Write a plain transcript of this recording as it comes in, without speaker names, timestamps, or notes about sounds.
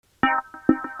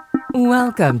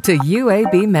Welcome to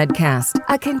UAB Medcast,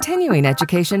 a continuing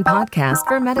education podcast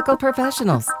for medical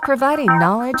professionals, providing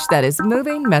knowledge that is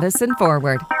moving medicine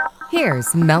forward.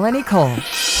 Here's Melanie Cole.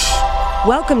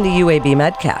 Welcome to UAB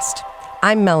Medcast.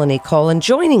 I'm Melanie Cole, and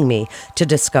joining me to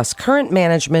discuss current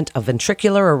management of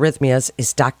ventricular arrhythmias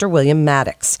is Dr. William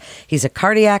Maddox. He's a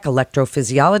cardiac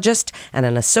electrophysiologist and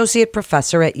an associate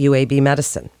professor at UAB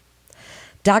Medicine.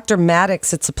 Dr.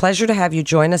 Maddox, it's a pleasure to have you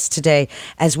join us today.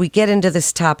 As we get into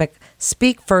this topic,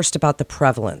 speak first about the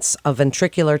prevalence of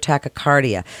ventricular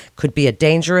tachycardia. Could be a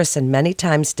dangerous and many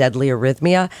times deadly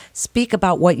arrhythmia. Speak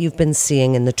about what you've been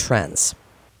seeing in the trends.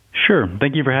 Sure.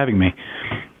 Thank you for having me.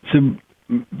 So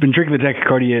ventricular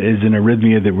tachycardia is an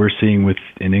arrhythmia that we're seeing with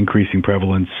an increasing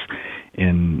prevalence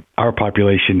in our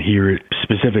population here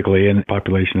specifically, and the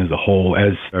population as a whole,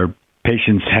 as our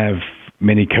patients have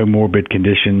many comorbid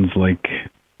conditions like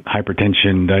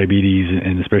hypertension, diabetes,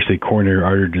 and especially coronary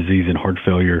artery disease and heart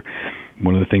failure.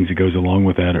 One of the things that goes along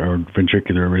with that are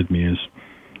ventricular arrhythmias.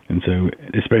 And so,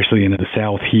 especially in the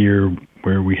South here,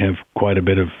 where we have quite a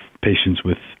bit of patients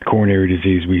with coronary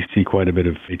disease, we see quite a bit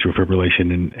of atrial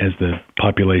fibrillation. And as the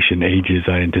population ages,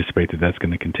 I anticipate that that's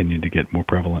going to continue to get more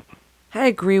prevalent. I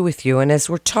agree with you. And as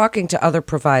we're talking to other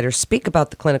providers, speak about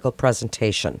the clinical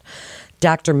presentation.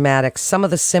 Dr. Maddox, some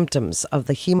of the symptoms of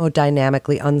the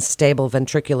hemodynamically unstable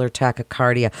ventricular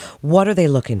tachycardia, what are they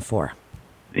looking for?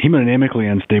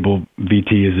 Hemodynamically unstable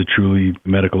VT is a truly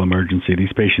medical emergency.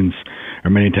 These patients are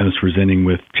many times presenting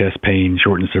with chest pain,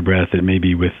 shortness of breath, that may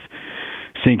be with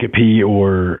syncope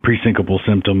or presyncopal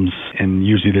symptoms, and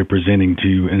usually they're presenting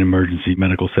to an emergency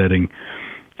medical setting.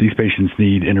 These patients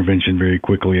need intervention very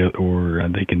quickly, or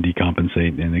they can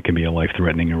decompensate, and it can be a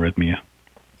life-threatening arrhythmia.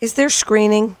 Is there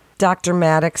screening, Dr.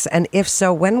 Maddox? And if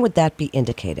so, when would that be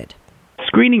indicated?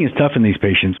 Screening is tough in these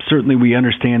patients. Certainly we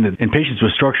understand that in patients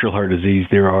with structural heart disease,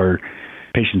 there are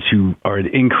patients who are at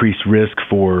increased risk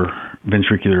for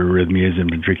ventricular arrhythmias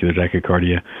and ventricular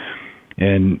tachycardia.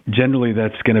 And generally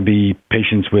that's going to be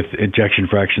patients with ejection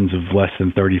fractions of less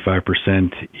than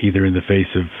 35%, either in the face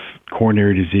of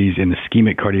coronary disease and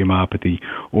ischemic cardiomyopathy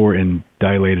or in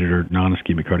dilated or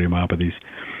non-ischemic cardiomyopathies.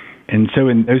 And so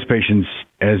in those patients,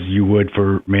 as you would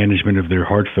for management of their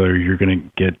heart failure, you're going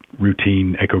to get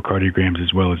routine echocardiograms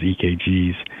as well as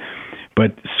EKGs.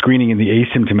 But screening in the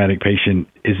asymptomatic patient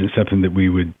isn't something that we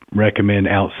would recommend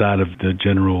outside of the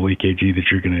general EKG that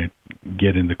you're going to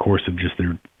get in the course of just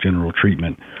their general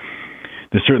treatment.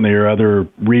 There certainly are other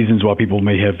reasons why people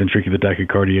may have ventricular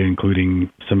tachycardia, including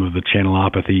some of the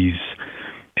channelopathies,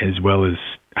 as well as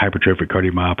hypertrophic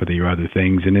cardiomyopathy or other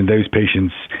things. And in those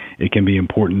patients, it can be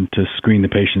important to screen the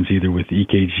patients either with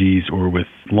EKGs or with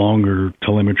longer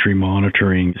telemetry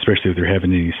monitoring, especially if they're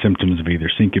having any symptoms of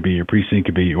either syncope or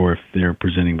presyncope, or if they're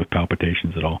presenting with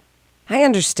palpitations at all. I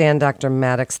understand, Dr.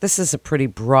 Maddox, this is a pretty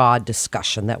broad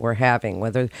discussion that we're having,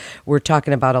 whether we're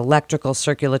talking about electrical,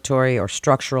 circulatory, or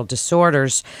structural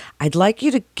disorders. I'd like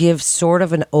you to give sort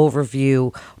of an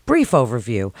overview, brief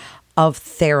overview, of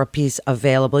therapies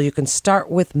available. You can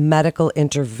start with medical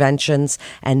interventions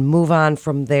and move on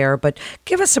from there, but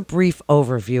give us a brief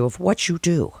overview of what you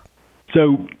do.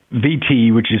 So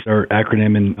VT, which is our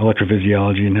acronym in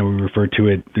electrophysiology and how we refer to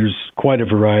it, there's quite a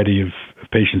variety of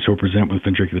patients who present with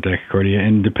ventricular tachycardia,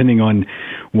 and depending on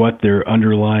what their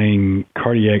underlying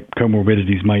cardiac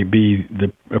comorbidities might be,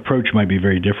 the approach might be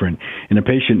very different. In a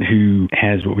patient who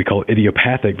has what we call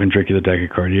idiopathic ventricular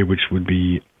tachycardia, which would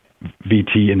be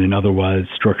VT in an otherwise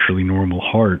structurally normal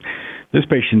heart, those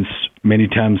patients many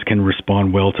times can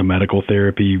respond well to medical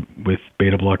therapy with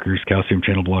beta blockers, calcium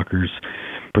channel blockers,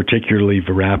 particularly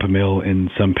verapamil in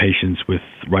some patients with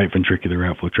right ventricular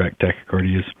outflow tract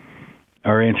tachycardias.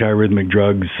 Our antiarrhythmic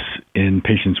drugs in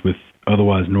patients with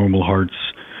otherwise normal hearts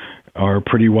are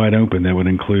pretty wide open. That would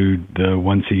include the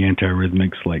 1C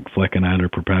antiarrhythmics like flecainide or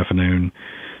propafenone,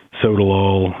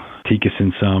 sotalol, Tecousin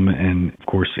some, and of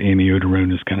course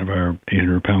amiodarone is kind of our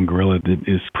 800-pound gorilla that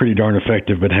is pretty darn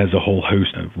effective but has a whole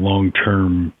host of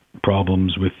long-term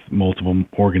problems with multiple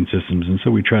organ systems, and so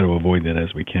we try to avoid that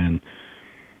as we can.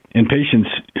 In patients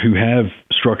who have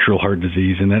structural heart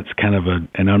disease, and that's kind of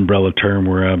an umbrella term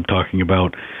where I'm talking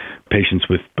about patients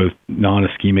with both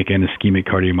non-ischemic and ischemic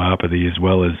cardiomyopathy as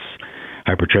well as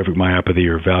hypertrophic myopathy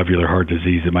or valvular heart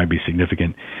disease that might be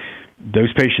significant.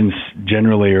 Those patients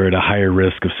generally are at a higher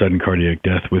risk of sudden cardiac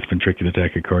death with ventricular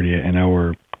tachycardia, and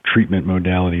our treatment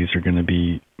modalities are going to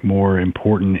be more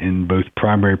important in both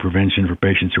primary prevention for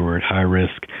patients who are at high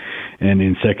risk and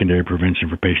in secondary prevention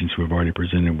for patients who have already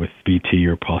presented with VT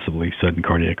or possibly sudden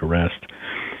cardiac arrest.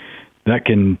 That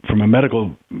can, from a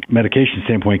medication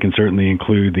standpoint, can certainly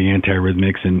include the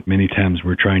antiarrhythmics, and many times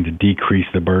we're trying to decrease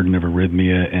the burden of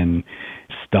arrhythmia and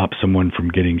stop someone from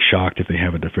getting shocked if they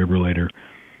have a defibrillator.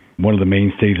 One of the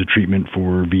mainstays of treatment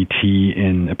for VT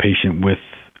in a patient with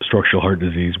structural heart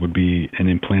disease would be an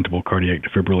implantable cardiac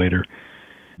defibrillator.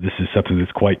 This is something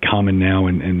that's quite common now,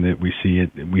 and that we see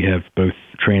it. We have both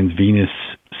transvenous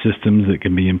systems that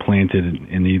can be implanted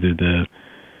in either the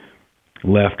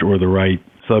left or the right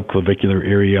subclavicular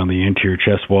area on the anterior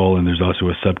chest wall, and there's also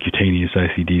a subcutaneous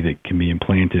ICD that can be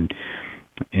implanted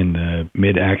in the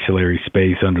mid-axillary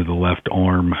space under the left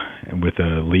arm with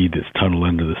a lead that's tunneled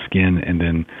under the skin and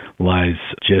then lies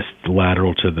just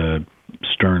lateral to the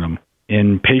sternum.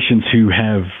 In patients who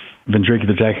have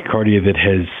ventricular tachycardia that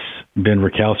has been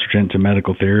recalcitrant to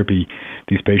medical therapy,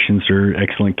 these patients are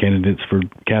excellent candidates for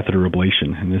catheter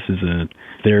ablation. And this is a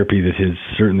therapy that has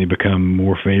certainly become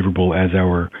more favorable as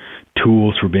our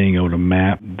tools for being able to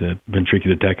map the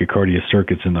ventricular tachycardia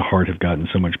circuits in the heart have gotten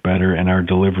so much better, and our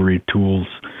delivery tools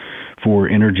for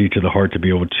energy to the heart to be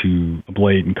able to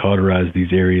ablate and cauterize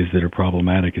these areas that are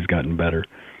problematic has gotten better.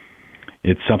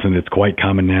 It's something that's quite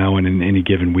common now, and in any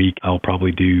given week, I'll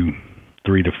probably do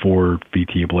 3 to 4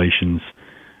 VT ablations.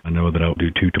 I know that I'll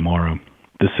do 2 tomorrow.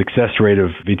 The success rate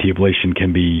of VT ablation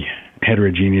can be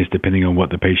heterogeneous depending on what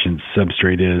the patient's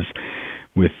substrate is,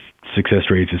 with success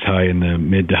rates as high in the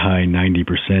mid to high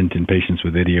 90% in patients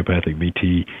with idiopathic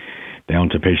VT, down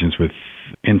to patients with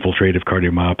infiltrative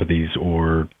cardiomyopathies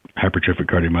or hypertrophic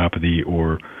cardiomyopathy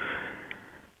or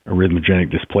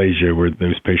arrhythmogenic dysplasia, where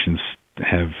those patients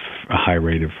have a high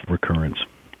rate of recurrence.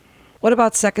 What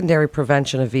about secondary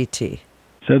prevention of VT?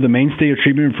 So the mainstay of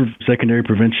treatment for secondary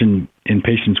prevention in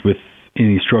patients with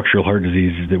any structural heart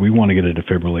disease is that we want to get a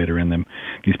defibrillator in them.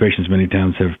 These patients many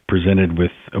times have presented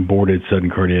with aborted sudden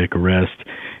cardiac arrest,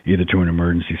 either to an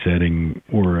emergency setting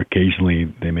or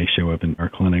occasionally they may show up in our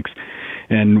clinics.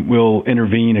 And we'll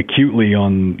intervene acutely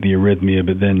on the arrhythmia,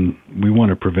 but then we want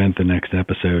to prevent the next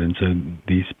episode. And so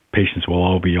these patients will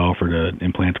all be offered an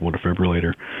implantable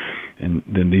defibrillator. And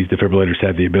then these defibrillators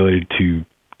have the ability to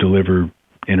deliver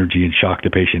energy and shock the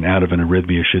patient out of an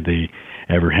arrhythmia should they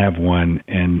ever have one.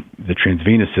 And the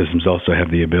transvenous systems also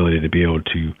have the ability to be able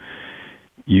to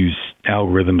use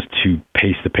algorithms to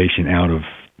pace the patient out of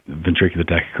ventricular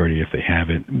tachycardia if they have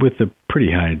it, with a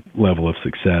pretty high level of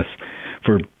success.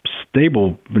 For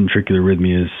stable ventricular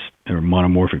arrhythmias or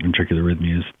monomorphic ventricular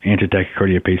arrhythmias,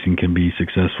 antitachycardia pacing can be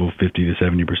successful 50 to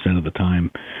 70% of the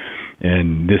time.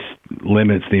 And this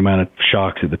limits the amount of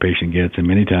shocks that the patient gets. And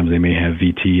many times they may have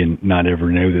VT and not ever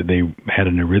know that they had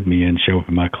an arrhythmia and show up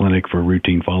in my clinic for a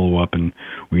routine follow-up, and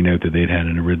we note that they'd had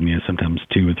an arrhythmia sometimes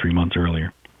 2 or 3 months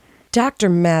earlier. Dr.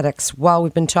 Maddox, while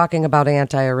we've been talking about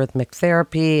antiarrhythmic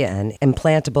therapy and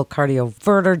implantable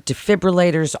cardioverter,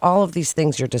 defibrillators, all of these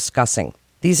things you're discussing,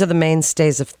 these are the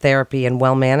mainstays of therapy and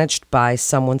well managed by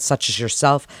someone such as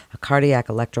yourself, a cardiac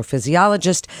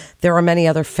electrophysiologist. There are many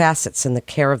other facets in the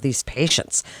care of these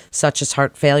patients, such as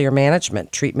heart failure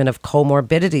management, treatment of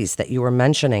comorbidities that you were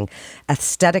mentioning,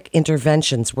 aesthetic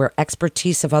interventions where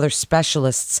expertise of other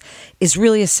specialists is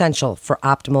really essential for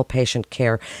optimal patient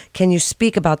care. Can you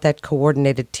speak about that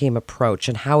coordinated team approach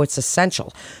and how it's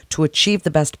essential to achieve the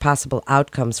best possible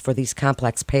outcomes for these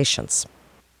complex patients?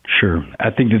 Sure.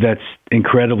 I think that that's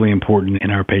incredibly important in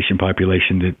our patient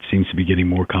population that seems to be getting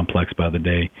more complex by the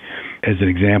day. As an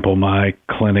example, my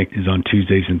clinic is on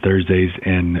Tuesdays and Thursdays,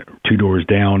 and 2 doors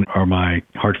down are my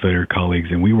heart failure colleagues,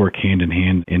 and we work hand in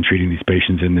hand in treating these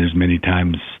patients. And there's many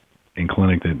times in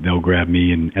clinic that they'll grab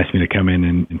me and ask me to come in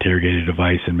and interrogate a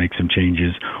device and make some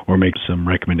changes or make some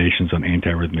recommendations on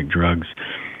antiarrhythmic drugs.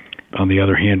 On the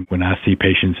other hand, when I see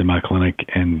patients in my clinic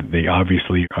and they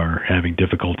obviously are having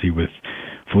difficulty with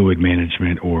fluid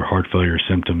management or heart failure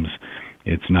symptoms,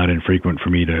 it's not infrequent for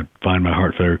me to find my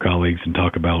heart failure colleagues and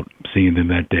talk about seeing them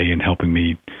that day and helping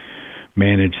me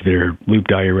manage their loop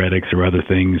diuretics or other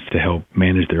things to help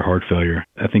manage their heart failure.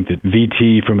 I think that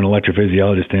VT from an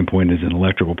electrophysiologist standpoint is an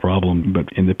electrical problem,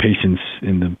 but in the patients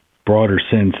in the broader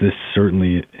sense, this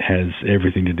certainly has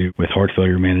everything to do with heart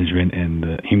failure management and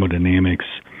the hemodynamics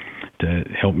to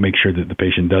help make sure that the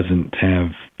patient doesn't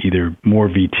have either more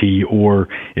VT, or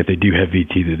if they do have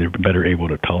VT, that they're better able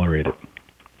to tolerate it.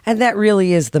 And that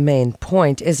really is the main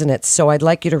point, isn't it? So I'd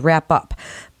like you to wrap up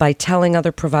by telling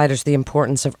other providers the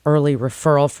importance of early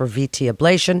referral for VT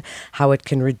ablation, how it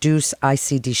can reduce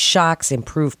ICD shocks,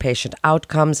 improve patient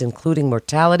outcomes, including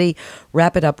mortality.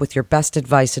 Wrap it up with your best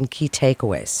advice and key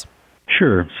takeaways.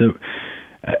 Sure. So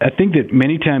I think that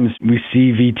many times we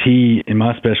see VT in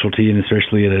my specialty, and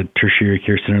especially at a tertiary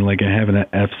care center like I have, and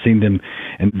I've seen them,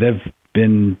 and they've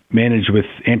been managed with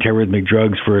antiarrhythmic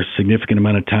drugs for a significant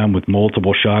amount of time with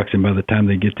multiple shocks, and by the time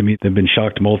they get to me, they've been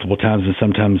shocked multiple times and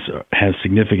sometimes have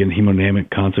significant hemodynamic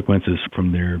consequences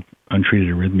from their untreated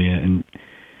arrhythmia. And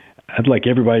I'd like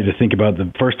everybody to think about the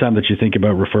first time that you think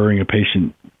about referring a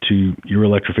patient to your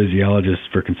electrophysiologist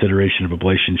for consideration of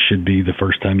ablation should be the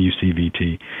first time you see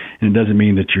VT. And it doesn't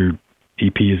mean that your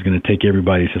EP is going to take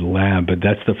everybody to the lab, but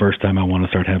that's the first time I want to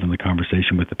start having the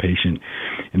conversation with the patient.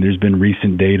 And there's been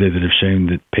recent data that have shown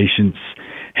that patients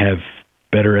have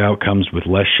better outcomes with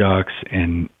less shocks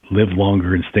and live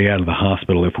longer and stay out of the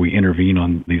hospital if we intervene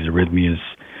on these arrhythmias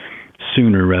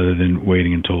sooner rather than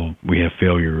waiting until we have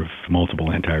failure of multiple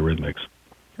antiarrhythmics.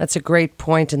 That's a great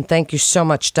point, and thank you so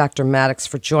much, Dr. Maddox,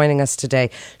 for joining us today,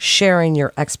 sharing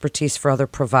your expertise for other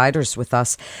providers with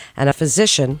us. And a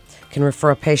physician can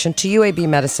refer a patient to UAB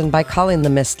Medicine by calling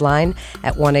the MIST line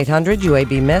at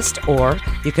 1-800-UAB-MIST, or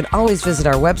you can always visit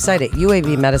our website at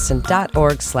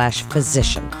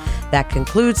uabmedicine.org/physician. That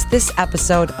concludes this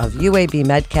episode of UAB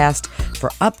Medcast. For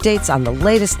updates on the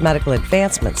latest medical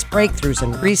advancements, breakthroughs,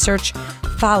 and research,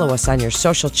 follow us on your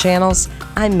social channels.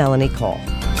 I'm Melanie Cole.